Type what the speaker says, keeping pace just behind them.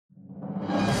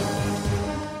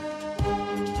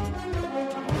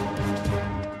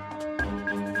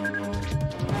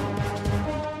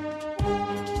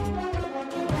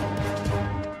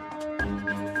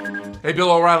Hey,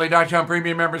 BillO'Reilly.com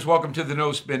premium members, welcome to the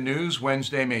No Spin News,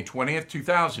 Wednesday, May 20th,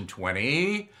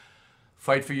 2020.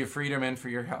 Fight for your freedom and for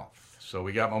your health. So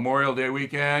we got Memorial Day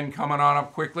weekend coming on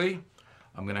up quickly.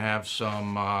 I'm going to have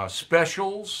some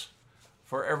specials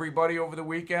for everybody over the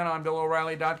weekend on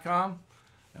BillO'Reilly.com,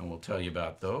 and we'll tell you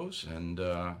about those. And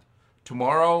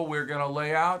tomorrow we're going to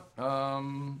lay out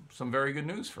some very good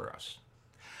news for us.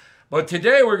 But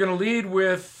today we're going to lead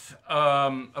with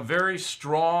a very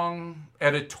strong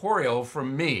editorial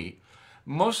from me.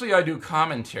 Mostly I do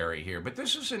commentary here, but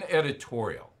this is an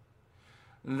editorial.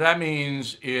 That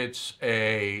means it's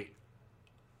a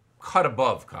cut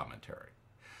above commentary.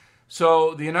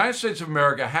 So the United States of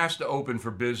America has to open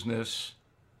for business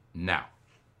now.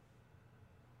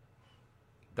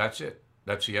 That's it.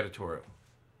 That's the editorial.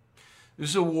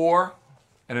 This is a war,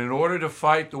 and in order to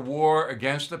fight the war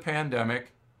against the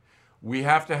pandemic, we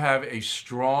have to have a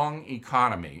strong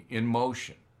economy in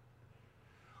motion.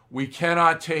 We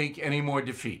cannot take any more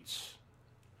defeats.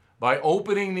 By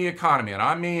opening the economy, and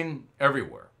I mean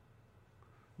everywhere,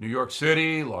 New York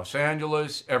City, Los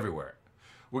Angeles, everywhere,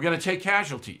 we're going to take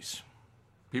casualties.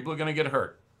 People are going to get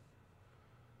hurt.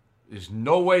 There's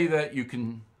no way that you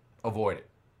can avoid it.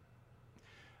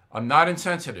 I'm not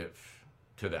insensitive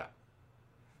to that.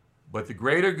 But the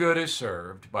greater good is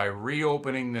served by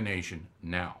reopening the nation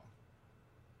now.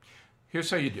 Here's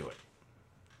how you do it.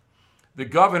 The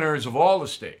governors of all the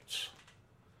states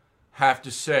have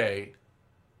to say,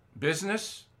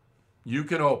 business, you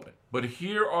can open, but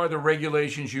here are the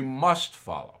regulations you must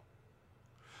follow.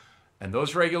 And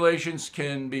those regulations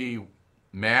can be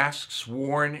masks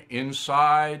worn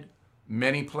inside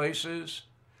many places,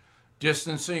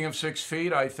 distancing of 6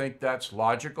 feet, I think that's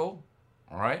logical,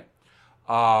 all right?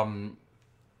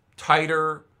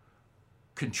 Tighter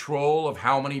control of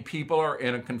how many people are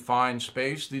in a confined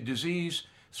space. The disease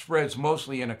spreads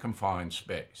mostly in a confined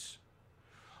space.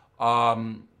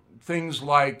 Things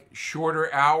like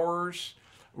shorter hours.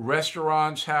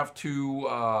 Restaurants have to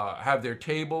have their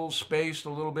tables spaced a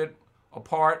little bit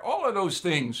apart. All of those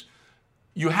things,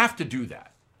 you have to do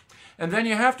that. And then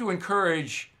you have to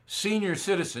encourage senior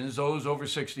citizens, those over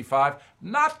 65,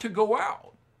 not to go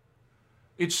out.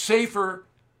 It's safer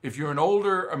if you're an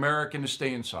older American to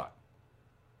stay inside.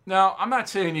 Now, I'm not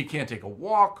saying you can't take a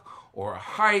walk or a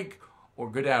hike or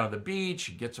go down to the beach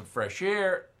and get some fresh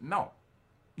air. No,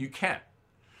 you can't.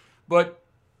 But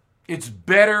it's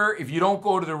better if you don't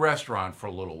go to the restaurant for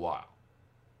a little while.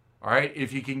 All right?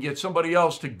 If you can get somebody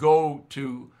else to go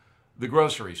to the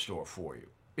grocery store for you,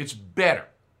 it's better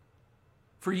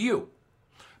for you.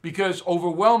 Because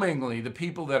overwhelmingly, the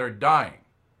people that are dying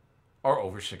are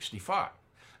over 65.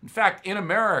 In fact, in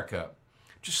America,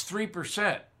 just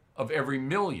 3% of every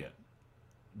million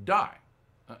die.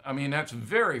 I mean, that's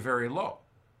very, very low.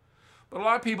 But a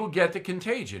lot of people get the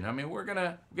contagion. I mean, we're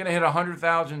gonna hit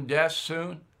 100,000 deaths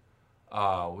soon.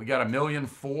 We got 1.4 million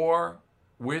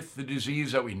with the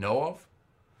disease that we know of.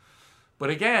 But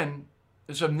again,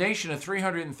 it's a nation of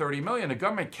 330 million. The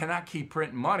government cannot keep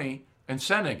printing money and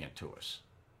sending it to us.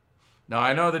 Now,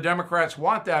 I know the Democrats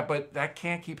want that, but that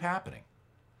can't keep happening.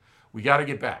 We got to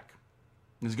get back.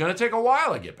 It's going to take a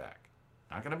while to get back.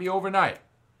 Not going to be overnight,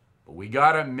 but we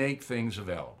got to make things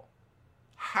available.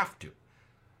 Have to.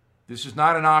 This is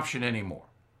not an option anymore.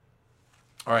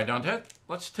 All right, Dante,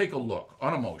 let's take a look,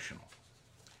 unemotional,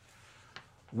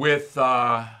 with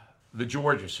the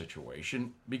Georgia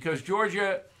situation, because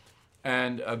Georgia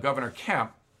and Governor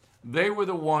Kemp, they were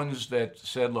the ones that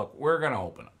said, look, we're going to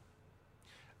open up.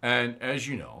 And as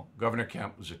you know, Governor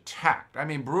Kemp was attacked, I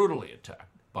mean brutally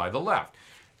attacked, by the left.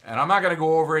 And I'm not going to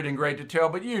go over it in great detail,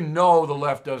 but you know the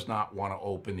left does not want to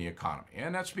open the economy.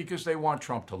 And that's because they want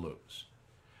Trump to lose.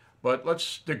 But let's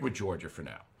stick with Georgia for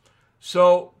now.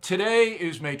 So today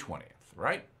is May 20th,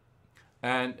 right?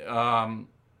 And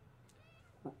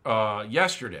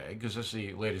yesterday, because this is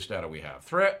the latest data we have,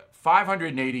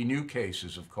 580 new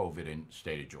cases of COVID in the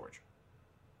state of Georgia.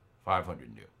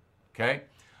 500 new, okay?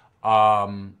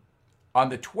 On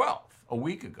the 12th, a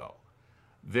week ago,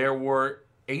 there were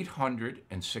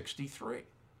 863.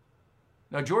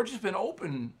 Now, Georgia's been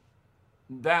open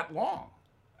that long,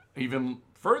 even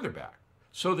further back.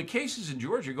 So the cases in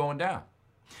Georgia are going down.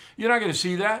 You're not going to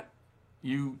see that.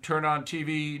 You turn on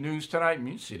TV news tonight and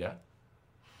you see that.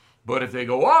 But if they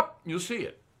go up, you'll see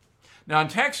it. Now, in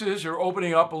Texas, they're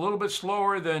opening up a little bit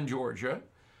slower than Georgia,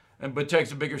 but Texas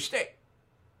is a bigger state.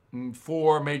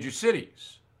 4 major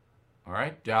cities, all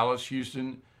right? Dallas,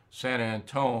 Houston, San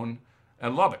Antonio,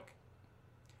 and Lubbock.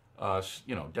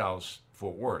 Dallas,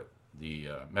 Fort Worth, the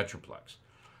Metroplex.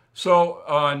 So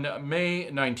on May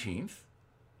 19th,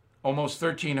 almost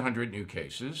 1,300 new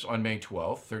cases on May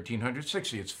 12th,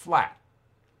 1,360. It's flat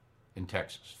in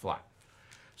Texas, flat.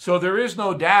 So there is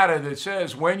no data that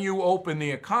says when you open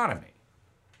the economy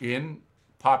in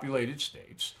populated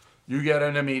states, you get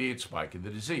an immediate spike in the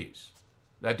disease.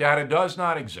 That data does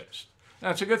not exist.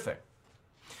 That's a good thing.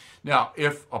 Now,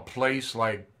 if a place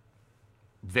like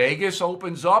Vegas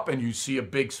opens up and you see a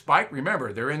big spike,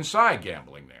 remember, they're inside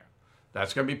gambling there.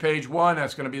 That's going to be page one,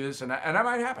 that's going to be this and that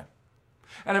might happen.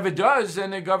 And if it does,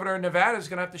 then the governor of Nevada is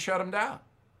going to have to shut them down.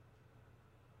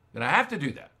 Then I have to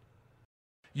do that.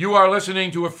 You are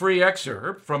listening to a free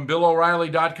excerpt from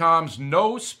BillO'Reilly.com's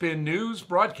No Spin News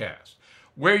broadcast,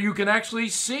 where you can actually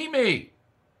see me.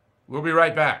 We'll be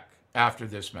right back after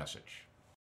this message.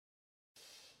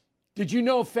 Did you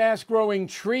know Fast Growing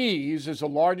Trees is the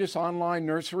largest online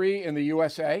nursery in the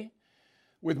USA?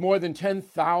 With more than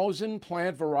 10,000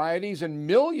 plant varieties and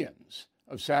millions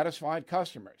of satisfied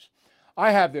customers.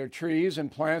 I have their trees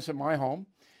and plants at my home,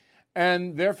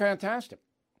 and they're fantastic.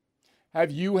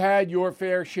 Have you had your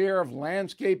fair share of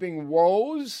landscaping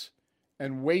woes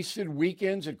and wasted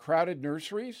weekends at crowded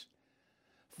nurseries?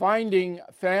 Finding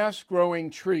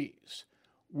fast-growing trees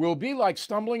will be like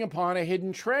stumbling upon a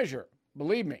hidden treasure,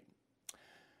 believe me.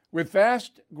 With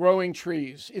fast-growing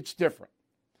trees, it's different.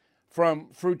 From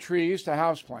fruit trees to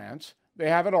houseplants, they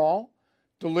have it all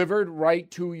delivered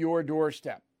right to your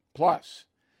doorstep. Plus,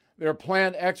 their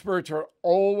plant experts are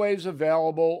always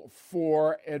available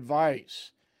for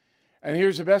advice. And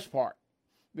here's the best part.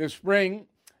 This spring,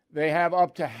 they have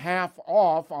up to half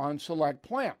off on select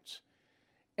plants.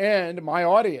 And my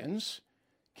audience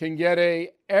can get an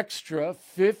extra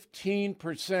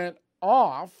 15%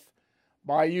 off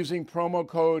by using promo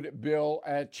code BILL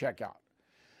at checkout.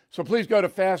 So please go to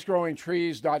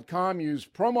fastgrowingtrees.com, use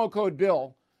promo code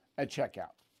BILL at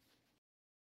checkout.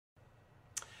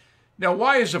 Now,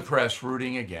 why is the press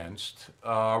rooting against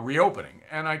reopening?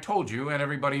 And I told you, and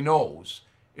everybody knows,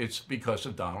 it's because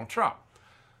of Donald Trump.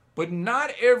 But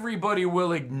not everybody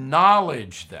will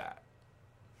acknowledge that.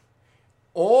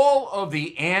 All of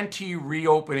the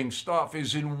anti-reopening stuff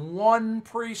is in one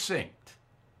precinct.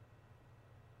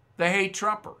 They hate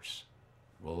Trumpers.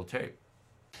 Roll the tape.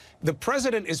 The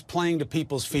president is playing to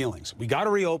people's feelings. We got to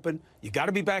reopen. You got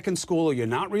to be back in school or you're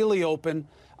not really open.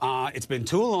 It's been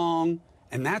too long.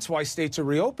 And that's why states are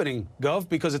reopening, Gov,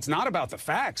 because it's not about the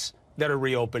facts that are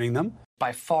reopening them.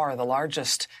 By far the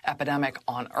largest epidemic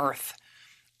on Earth.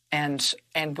 And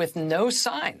with no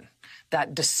sign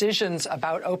that decisions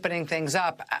about opening things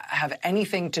up have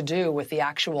anything to do with the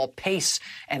actual pace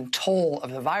and toll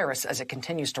of the virus as it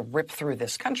continues to rip through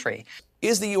this country.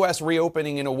 Is the U.S.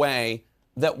 reopening in a way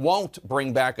that won't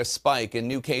bring back a spike in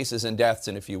new cases and deaths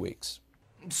in a few weeks?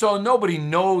 So nobody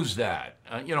knows that.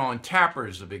 And Tapper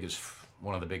is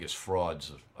one of the biggest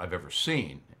frauds I've ever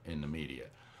seen in the media.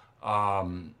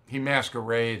 He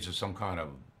masquerades as some kind of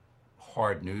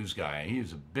hard news guy, and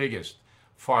he's the biggest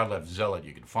far-left zealot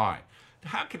you can find.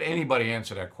 How could anybody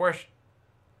answer that question?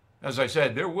 As I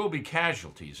said, there will be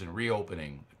casualties in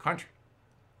reopening the country.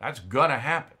 That's gonna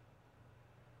happen.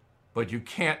 But you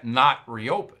can't not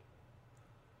reopen.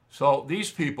 So these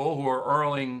people who are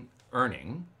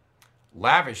earning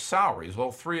lavish salaries,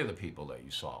 well, three of the people that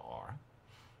you saw are,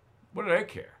 what do they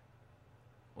care?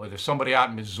 Well, there's somebody out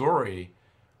in Missouri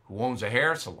who owns a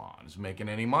hair salon is making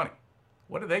any money.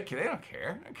 What do they care? They don't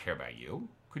care. They don't care about you.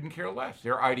 Couldn't care less.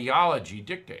 Their ideology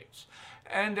dictates.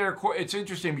 And it's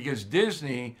interesting because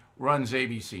Disney runs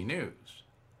ABC News.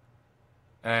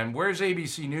 And where's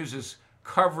ABC News'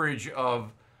 coverage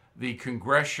of the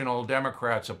congressional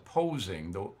Democrats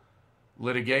opposing the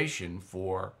litigation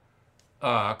for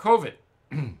COVID?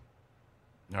 All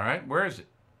right, where is it?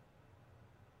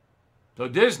 So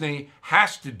Disney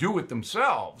has to do it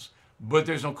themselves, but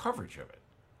there's no coverage of it.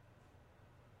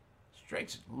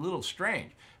 It's a little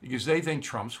strange because they think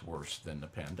Trump's worse than the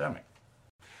pandemic.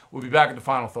 We'll be back at the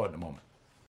final thought in a moment.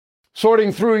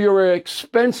 Sorting through your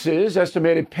expenses,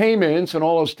 estimated payments, and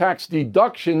all those tax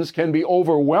deductions can be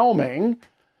overwhelming.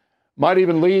 Might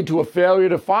even lead to a failure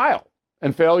to file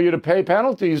and failure to pay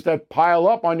penalties that pile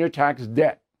up on your tax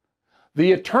debt.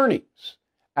 The attorneys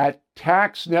at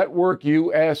Tax Network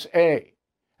USA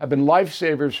have been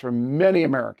lifesavers for many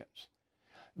Americans.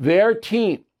 Their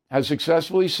team has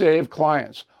successfully saved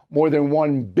clients more than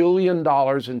 $1 billion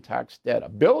in tax debt.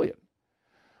 $1 billion.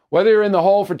 Whether you're in the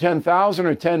hole for $10,000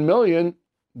 or $10 million,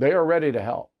 they are ready to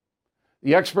help.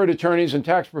 The expert attorneys and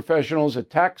tax professionals at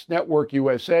Tax Network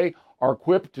USA are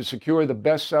equipped to secure the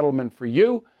best settlement for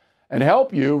you and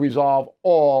help you resolve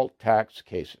all tax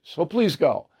cases. So please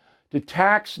go to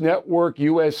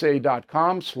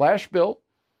taxnetworkusa.com/bill,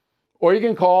 or you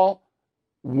can call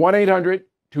 1-800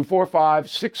 245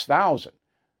 6000.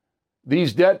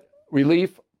 These debt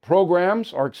relief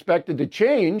programs are expected to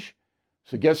change,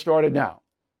 so get started now.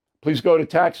 Please go to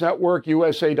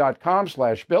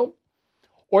taxnetworkusa.com/bill,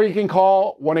 or you can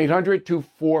call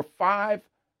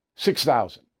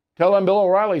 1-800-245-6000. Tell them Bill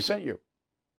O'Reilly sent you.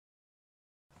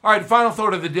 All right, the final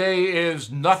thought of the day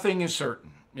is nothing is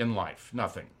certain in life,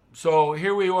 nothing. So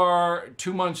here we are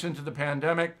 2 months into the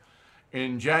pandemic.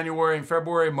 In January and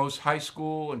February, most high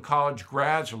school and college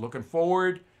grads are looking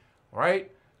forward, all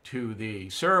right, to the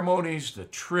ceremonies, the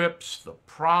trips, the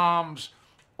proms,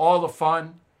 all the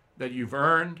fun that you've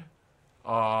earned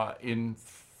in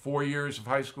 4 years of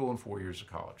high school and 4 years of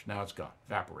college. Now it's gone,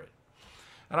 evaporated.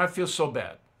 And I feel so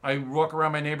bad. I walk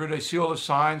around my neighborhood, I see all the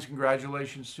signs,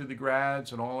 congratulations to the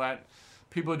grads and all that.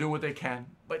 People do what they can,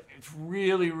 but it's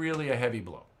really, really a heavy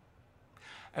blow.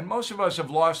 And most of us have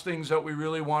lost things that we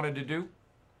really wanted to do.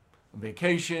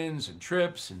 Vacations and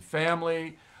trips and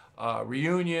family,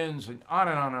 reunions, and on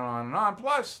and on and on and on.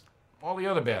 Plus, all the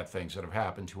other bad things that have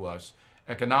happened to us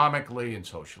economically and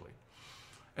socially.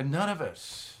 And none of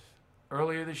us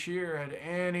earlier this year had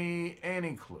any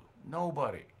clue.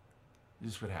 Nobody.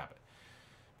 This would happen.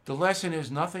 The lesson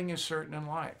is nothing is certain in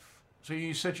life. So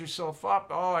you set yourself up,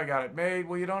 oh, I got it made.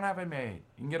 Well, you don't have it made.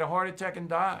 You can get a heart attack and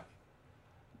die.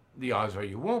 The odds are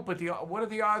you won't, but what are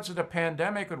the odds that a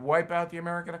pandemic would wipe out the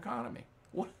American economy?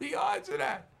 What are the odds of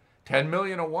that? 10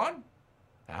 million to 1?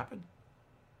 Happened.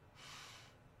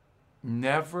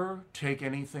 Never take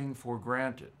anything for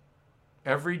granted.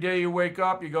 Every day you wake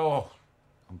up, you go, oh,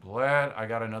 I'm glad I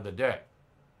got another day.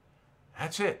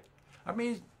 That's it. I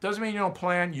mean, doesn't mean you don't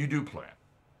plan, you do plan.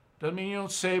 Doesn't mean you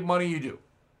don't save money, you do.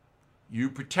 You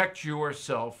protect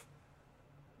yourself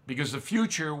because the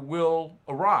future will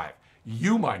arrive.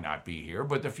 You might not be here,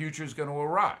 but the future is going to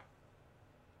arrive.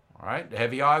 All right? The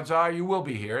heavy odds are you will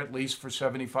be here at least for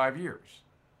 75 years.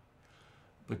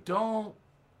 But don't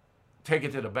take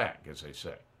it to the bank, as they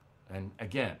say. And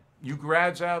again, you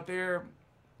grads out there,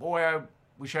 boy, I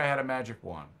wish I had a magic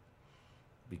wand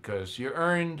because you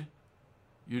earned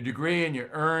your degree and you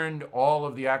earned all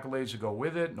of the accolades that go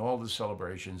with it and all the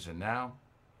celebrations, and now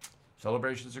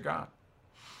celebrations are gone.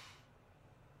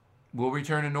 We'll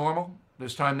return to normal.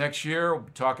 This time next year, we'll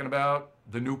be talking about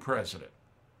the new president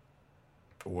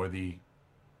or the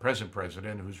present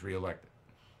president who's reelected.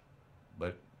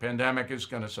 But pandemic is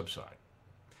going to subside.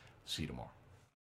 See you tomorrow.